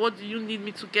market. What do you need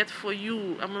me to get for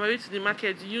you? I'm on my way to the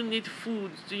market. Do you need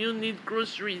food? Do you need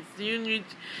groceries? Do you need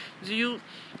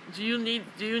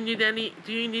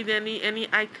any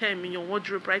item in your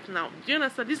wardrobe right now? Do you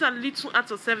understand? These are little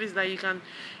acts of service that you can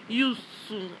use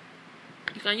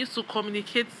to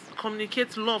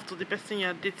communicate love to the person you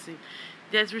are dating.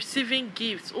 There's receiving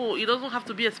gifts. Oh, it doesn't have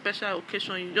to be a special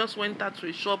occasion. You just went out to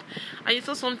a shop and you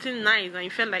saw something nice and you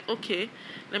felt like, okay,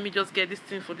 let me just get this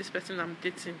thing for this person I'm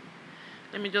dating.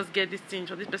 Let me just get this thing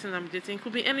for this person I'm dating. It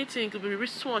could be anything. It could be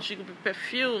wristwatch. It could be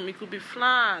perfume. It could be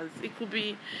flowers. It could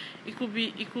be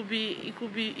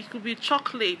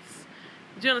chocolates.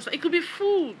 Do you understand? It could be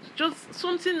food. Just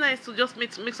something nice to just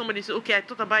make somebody say, okay, I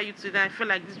thought about you today. I felt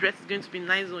like this dress is going to be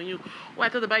nice on you. Oh, I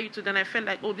thought about you today and I felt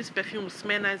like, oh, this perfume will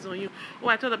smell nice on you. Oh,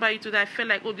 I thought about you today. I felt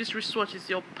like, oh, this wristwatch is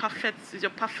your perfect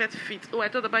fit. Oh, I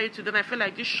thought about you today and I felt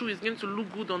like this shoe is going to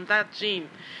look good on that jean.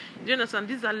 Do you understand?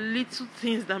 These are little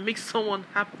things that make someone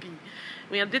happy.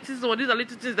 When you're dating someone, these are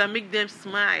little things that make them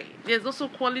smile. There's also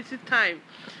quality time.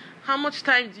 How much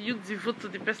time do you devote to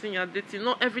the person you're dating?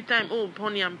 Not every time, oh,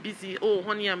 honey, I'm busy. Oh,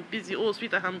 honey, I'm busy. Oh,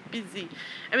 sweetheart, I'm busy.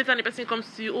 Every time the person comes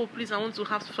to you, oh, please, I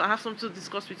have something to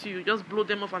discuss with you. You just blow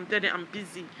them off and tell them I'm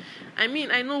busy. I mean,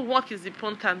 I know work is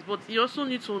important, but you also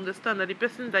need to understand that the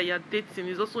person that you're dating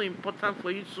is also important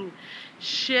for you to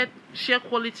share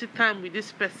quality time with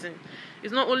this person.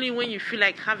 It's not only when you feel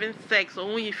like having sex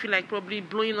or when you feel like probably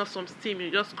blowing off some steam,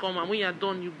 you just come, and when you're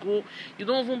done, you go. You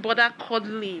don't even bother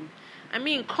cuddling. I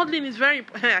mean, cuddling is very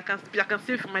important. I can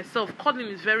say for myself, cuddling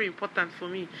is very important for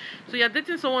me. So you're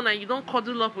dating someone and you don't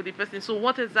cuddle up with the person. So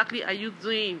what exactly are you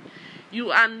doing?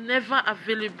 You are never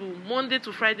available. Monday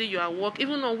to Friday you are at work.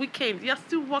 Even on weekends, you are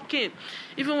still working.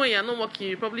 Even when you are not working,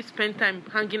 you probably spend time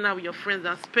hanging out with your friends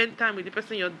and spend time with the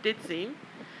person you're dating.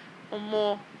 Or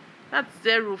more. That's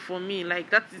zero for me. Like,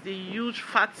 that is a huge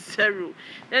fat zero.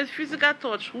 There's physical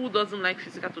touch. Who doesn't like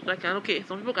physical touch? Okay,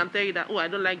 some people can tell you that, oh, I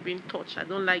don't like being touched. I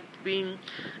don't like being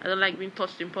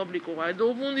touched in public. Or I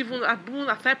don't even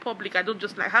outside public. I don't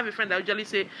just like have a friend that usually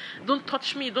say, don't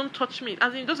touch me.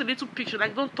 As in just a little picture,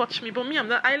 like, don't touch me. But me,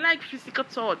 I like physical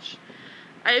touch.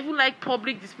 I even like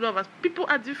public display of us. People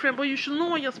are different, but you should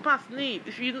know what your spouse needs.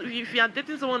 If you are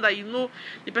dating someone that you know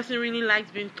the person really likes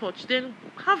being touched, then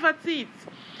have at it.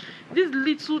 These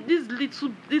little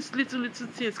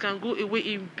things can go away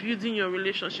in building your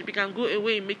relationship. It can go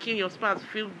away in making your spouse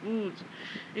feel good.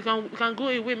 It can go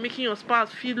away making your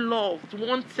spouse feel loved,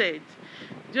 wanted.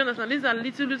 Do you understand? These are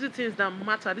little things that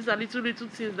matter. These are little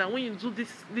things that when you do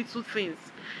these little things,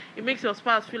 it makes your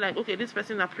spouse feel like, okay, this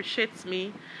person appreciates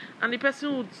me, and the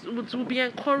person would be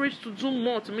encouraged to do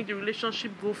more to make the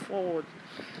relationship go forward.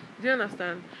 Do you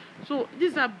understand? So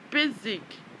these are basic.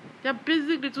 There are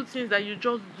basic little things that you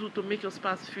just do to make your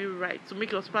spouse feel right, to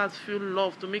make your spouse feel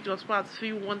loved, to make your spouse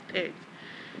feel wanted.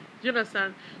 Do you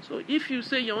understand? So if you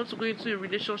say you want to go into a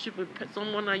relationship with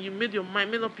someone and you made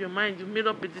up your mind, you made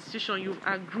up a decision, you've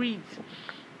agreed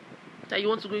that you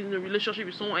want to go into a relationship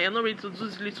with someone and you're not ready to do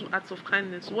these little acts of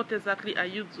kindness, what exactly are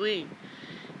you doing?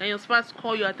 And your spouse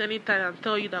call you at any time and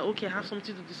tell you that, okay, I have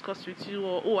something to discuss with you,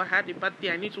 or, oh, I had a bad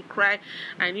day, I need to cry,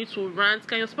 I need to rant.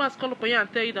 Can your spouse call up on you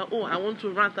and tell you that, oh, I want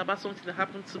to rant about something that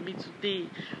happened to me today,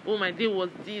 oh, my day was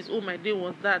this, oh, my day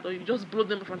was that, or you just blow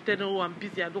them off and tell them, oh, I'm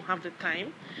busy, I don't have the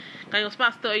time? Can your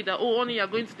spouse tell you that, oh, only you're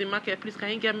going to the market, please,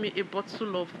 can you get me a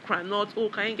bottle of granite? Oh,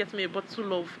 can you get me a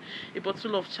bottle of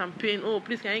champagne? Oh,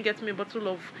 please, can you get me a bottle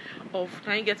of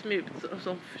can you get me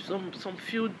some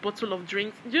filled bottle of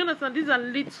drinks? Do you understand? These are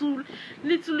little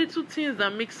things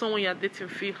that make someone you're dating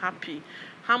feel happy.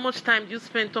 How much time do you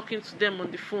spend talking to them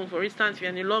on the phone? For instance, if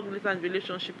you're in a long distance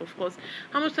relationship, of course.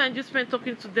 How much time do you spend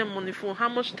talking to them on the phone? How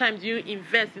much time do you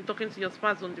invest in talking to your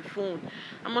spouse on the phone?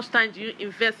 How much time do you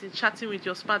invest in chatting with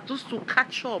your spouse just to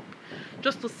catch up,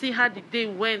 just to see how the day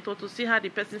went, or to see how the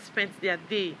person spent their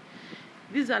day?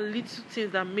 These are little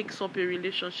things that makes up a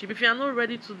relationship. If you are not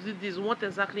ready to do this, what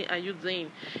exactly are you doing?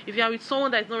 If you are with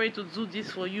someone that is not ready to do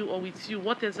this for you or with you,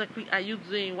 what exactly are you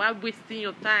doing? Why wasting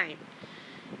your time?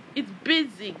 It's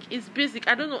basic.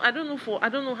 I don't know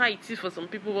how it is for some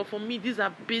people, but for me these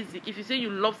are basic. If you say you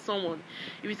love someone,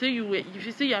 if you say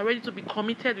you are ready to be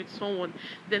committed with someone,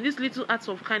 then these little acts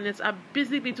of kindness are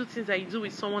basic little things that you do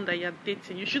with someone that you are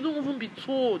dating. You shouldn't even be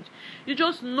told. You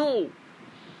just know.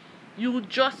 You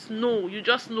just know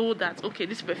that, okay,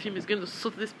 this perfume is going to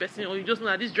suit this person, or you just know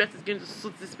that this dress is going to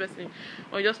suit this person,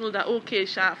 or you just know that, okay,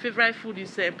 her favorite food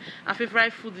is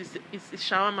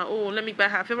shawarma. Oh, let me buy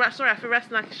her favorite snack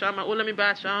is shawarma. Oh, let me buy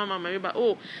her shawarma.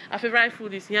 Oh, her favorite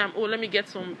food is yam. Oh, let me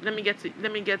get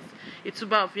a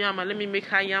tuber of yam and let me make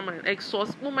her yam and egg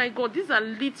sauce. Oh my God, these are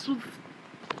little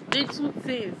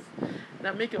things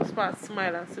that make your spouse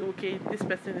smile and say, okay, this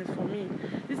person is for me.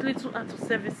 These little acts of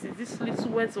services, these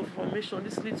little words of affirmation,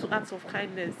 these little acts of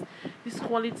kindness, this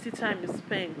quality time you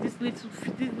spend, these little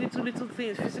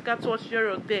things, physical touch here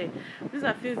or there, these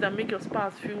are things that make your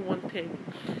spouse feel wanted.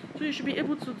 So you should be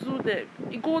able to do them.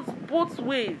 It goes both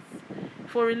ways.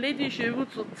 For a lady, you should be able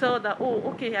to tell that, oh,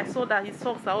 okay, I saw that his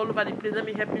socks are all over the place. Let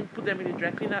me help him put them in the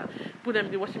dry cleaner, put them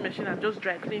in the washing machine and just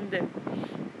dry clean them.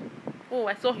 Oh,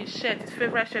 I saw his shirt, his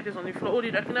favorite shirt is on the floor. Oh,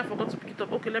 the dry cleaner forgot to pick it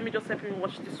up. Okay, let me just help him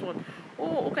wash this one.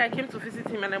 Oh, okay, I came to visit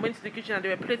him and I went to the kitchen and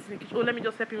there were plates in the kitchen. Oh, let me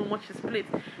just help him wash his plate.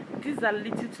 These are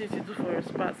little things you do for your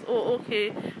spouse. Oh,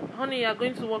 okay, honey, you are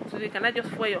going to work today. Can I just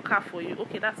fuel your car for you?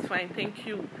 Okay, that's fine, thank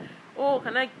you. Oh,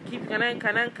 can I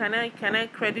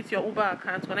credit your Uber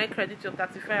account? Can I credit your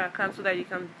Taxify account so that you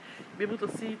can be able to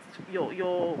see your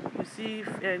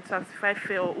Taxify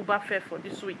fare or Uber fare for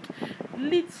this week?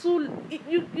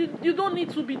 You don't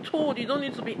need to be told, you don't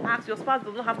need to be asked. Your spouse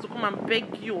does not have to come and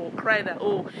beg you or cry that,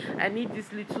 oh, I need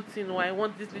this little thing or I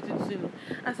want this little thing.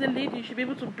 As a lady, you should be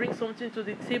able to bring something to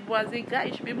the table. As a guy,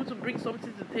 you should be able to bring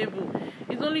something to the table.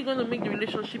 It's only going to make the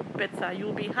relationship better.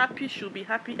 You'll be happy, she'll be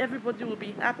happy, everybody will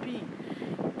be happy.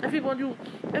 Everybody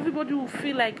will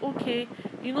feel like, okay,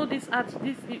 you know, this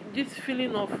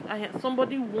feeling of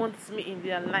somebody wants me in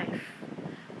their life,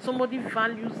 somebody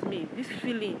values me. This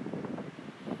feeling,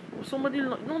 somebody,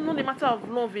 no matter of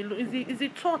love alone, is the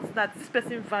thought that this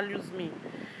person values me.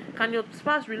 Can your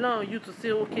spouse rely on you to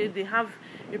say, okay, they have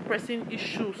a pressing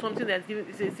issue, something that's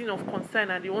is a thing of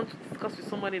concern, and they want to discuss with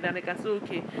somebody, that they can say,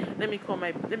 okay, let me call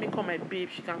my babe.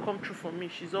 She can come through for me.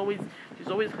 She's always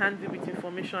handy with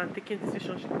information and taking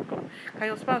decisions. She can come. Can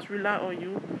your spouse rely on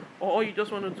you, or all you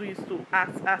just want to do is to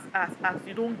ask?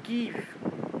 You don't give.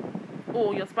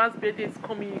 Oh, your spouse's birthday is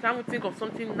coming. You can't think of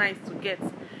something nice to get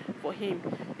for him.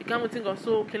 You can't think of,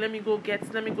 so okay, let me go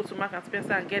to Mark and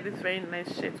Spencer and get this very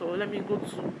nice shirt, or let me go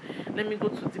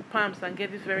to the Palms and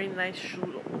get this very nice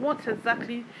shoe. What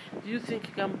exactly do you think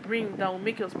you can bring that will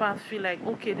make your spouse feel like,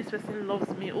 okay, this person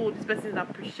loves me, oh, this person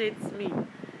appreciates me?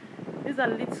 These are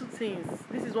little things.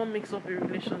 This is what makes up a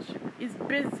relationship. It's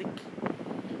basic.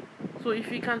 So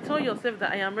if you can tell yourself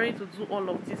that I am ready to do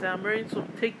all of this, I am ready to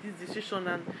take this decision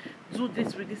and do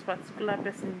this with this particular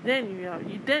person, then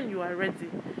you are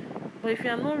ready. But if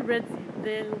you are not ready,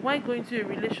 then why go into a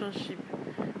relationship?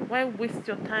 Why waste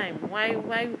your time?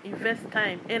 Why invest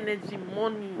time, energy,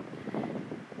 money,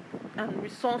 and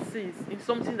resources in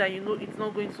something that you know it's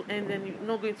not going to end, and it's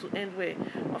not going to end well?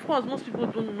 Of course, most people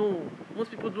don't know.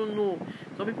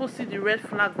 Some people see the red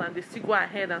flags and they still go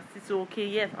ahead and still say, okay,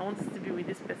 yes, I want to still be with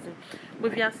this person.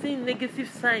 But if you are seeing negative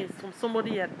signs from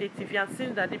somebody you are dating, if you are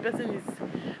seeing that the person is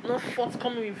not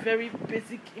forthcoming with very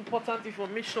basic, important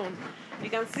information, you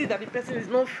can see that the person is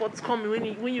not forthcoming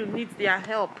when you need their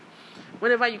help.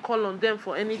 Whenever you call on them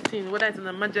for anything, whether it's an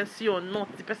emergency or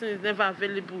not, the person is never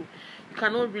available. You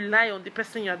cannot rely on the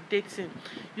person you are dating.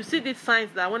 You see these signs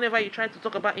that whenever you try to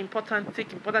talk about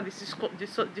take important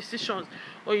decisions,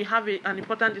 or you have an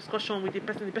important discussion with the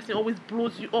person always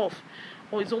blows you off,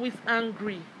 or is always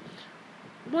angry.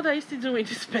 What are you still doing with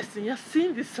this person? You're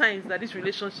seeing the signs that this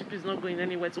relationship is not going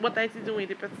anywhere. So what are you still doing with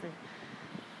the person?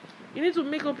 You need to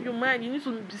make up your mind. You need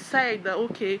to decide that,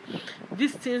 okay,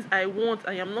 these things I want,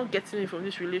 I am not getting it from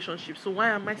this relationship. So why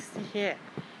am I still here?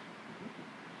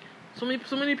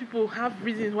 So many people have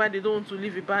reasons why they don't want to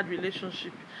live a bad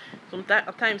relationship.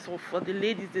 Sometimes for the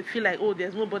ladies, they feel like, oh,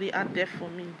 there's nobody out there for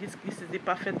me. This is the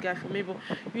perfect guy for me. But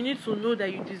you need to know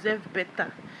that you deserve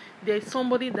better. There is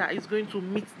somebody that is going to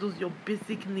meet those your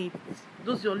basic needs,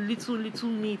 those your little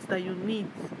needs that you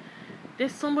need.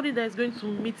 There's somebody that is going to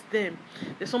meet them.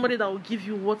 There's somebody that will give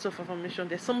you words of affirmation.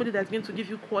 There's somebody that's going to give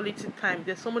you quality time.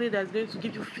 There's somebody that's going to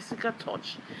give you physical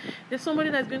touch. There's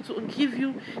somebody that's going to give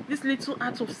you this little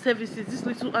act of services, this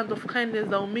little act of kindness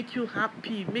that will make you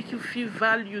happy, make you feel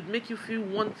valued, make you feel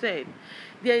wanted.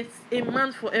 There is a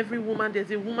man for every woman.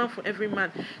 There's a woman for every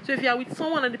man. So if you are with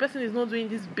someone and the person is not doing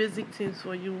these basic things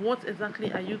for you, what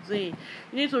exactly are you doing?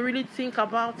 You need to really think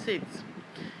about it.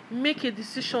 Make a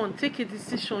decision, take a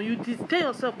decision. You tell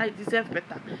yourself, I deserve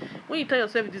better. When you tell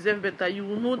yourself you deserve better, you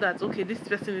will know that, okay, this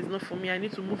person is not for me. I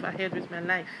need to move ahead with my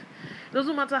life. It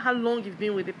doesn't matter how long you've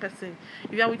been with the person.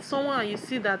 If you are with someone and you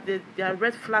see that there are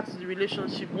red flags to the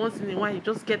relationship, once in a while he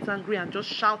just gets angry and just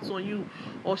shouts on you,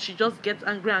 or she just gets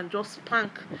angry and just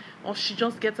spank, or she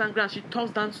just gets angry and she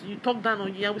talk down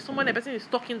on you, and with someone, the person is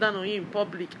talking down on you in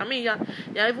public. I mean, you're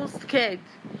even scared.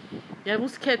 You're even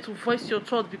scared to voice your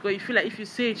thoughts because you feel like if you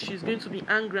say it, she's going to be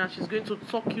angry and she's going to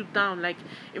talk you down, like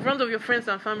in front of your friends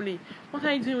and family. What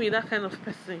are you doing with that kind of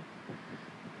person?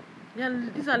 Yeah,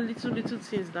 these are little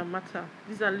things that matter.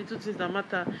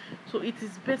 So it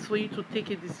is best for you to take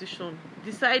a decision.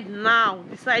 Decide now.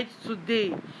 Decide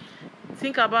today.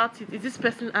 Think about it. Is this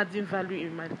person adding value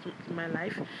in my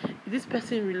life? Is this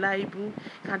person reliable?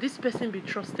 Can this person be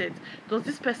trusted? Does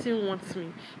this person want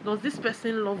me? Does this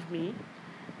person love me?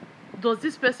 Does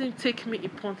this person take me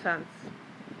important?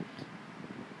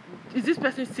 Is this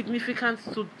person significant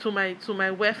to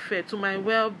my welfare, to my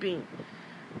well-being?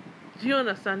 Do you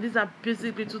understand? These are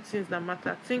basic little things that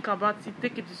matter. Think about it.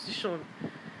 Take a decision.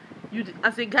 You,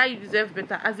 as a guy, you deserve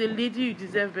better. As a lady, you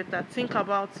deserve better. Think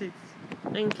about it.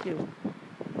 Thank you.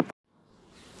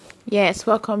 Yes,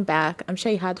 welcome back. I'm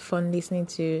sure you had fun listening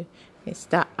to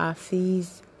Mr.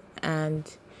 Hafeez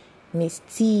and Miss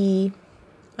Tee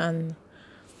and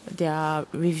their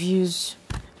reviews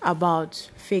about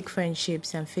fake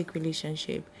friendships and fake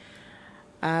relationships.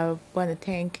 I want to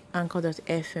thank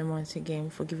Anchor.fm once again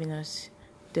for giving us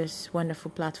this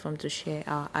wonderful platform to share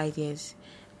our ideas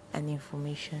and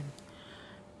information.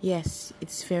 Yes,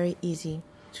 it's very easy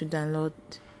to download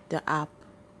the app.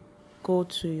 Go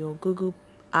to your Google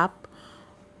app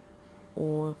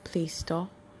or Play Store.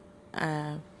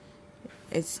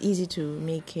 It's easy to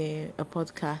make a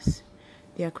podcast.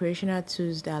 There are creational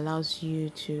tools that allows you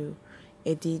to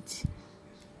edit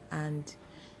and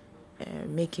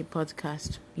make a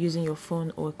podcast using your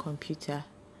phone or computer.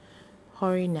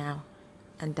 Hurry now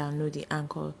and download the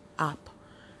Anchor app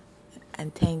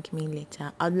and thank me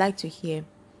later. I'd like to hear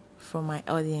from my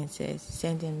audiences.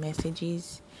 Send in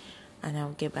messages and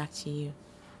I'll get back to you.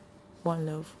 One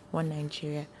love, one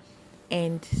Nigeria.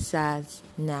 End SARS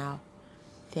now.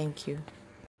 Thank you.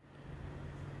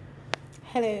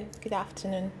 Hello, good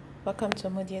afternoon. Welcome to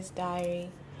Modia's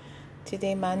Diary.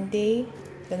 Today, Monday,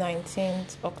 the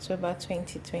 19th October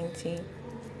 2020.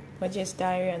 Modia's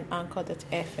Diary on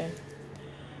Anchor.fm.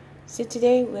 So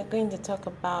today we're going to talk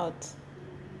about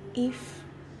if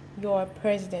you're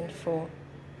president for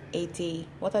a day,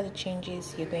 what are the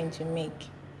changes you're going to make?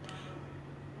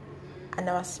 And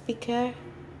our speaker,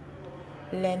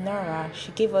 Lenora,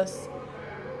 she gave us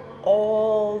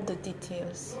all the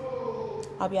details.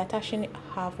 I'll be attaching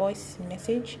her voice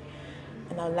message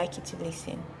and I'd like you to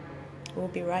listen. We'll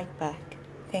be right back.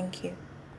 Thank you.